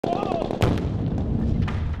You're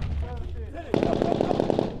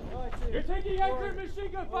taking accurate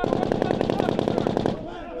machine gun fire.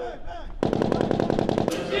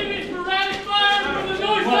 Receiving sporadic fire from the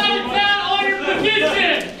north side of town on your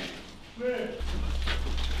position.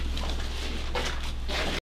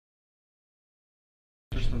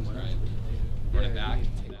 Run it back.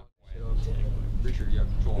 Pretty sure you have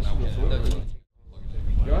control now.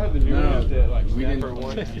 Y'all have the new ones that like we didn't for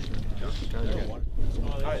one.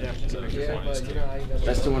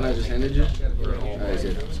 That's the one I just handed you? Alright,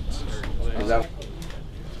 good. Is that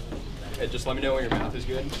Hey, just let me know when your math is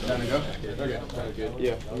good. time to go? Okay, sounds good.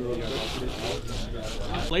 Yeah.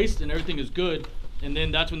 Placed and everything is good, and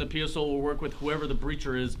then that's when the PSO will work with whoever the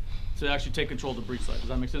breacher is to actually take control of the breach site. Does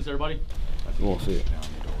that make sense to everybody? We won't see it.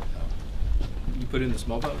 You put it in the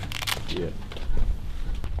small pouch? Yeah.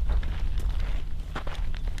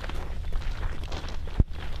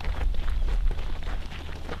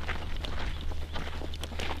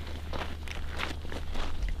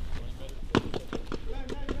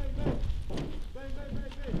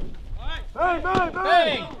 Bang, bang,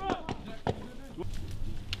 Bang!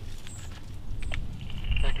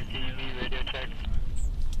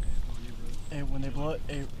 Hey, when they blow it,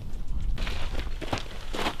 hey.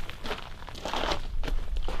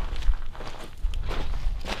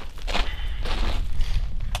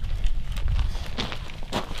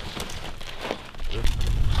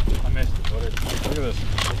 I missed it. What is it? Look at this.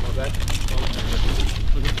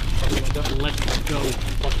 Let's go.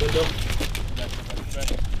 Fuck window.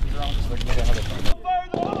 Just look at how they find it.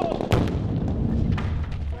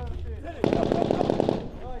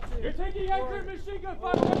 You're taking accurate machine gun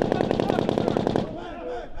fire.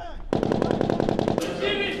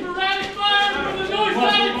 Receiving sporadic fire from the north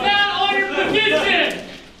side of town on your position.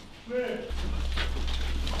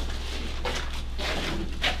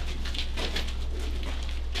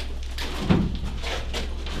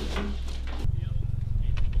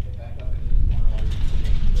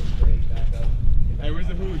 Hey, where's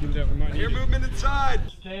the hooligan that remind Your movement inside.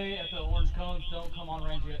 Stay at the orange cones. Don't come on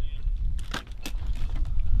range yet.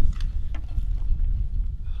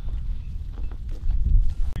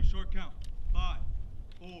 Short count. 5,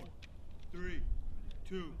 4, 3,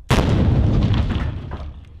 2.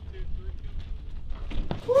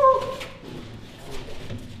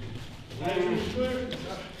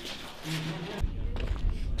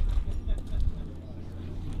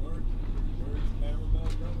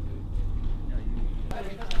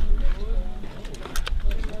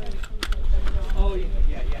 Oh yeah.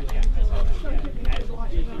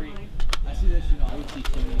 I see that shit on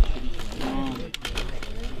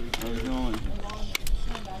How's it going?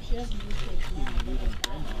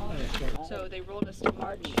 So they rolled us to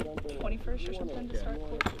March 21st or something to start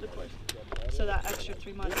the course. So that extra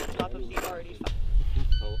 3 months on top of the already 5.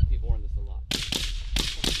 Oh, people warn this a lot.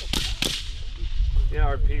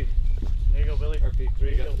 Yeah, RP. There you go, Billy. RP.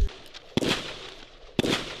 3 go.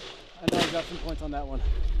 I know I got some points on that one.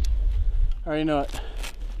 I already know it.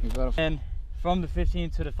 And from the 15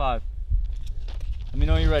 to the 5. Let me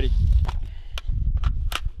know when you're ready.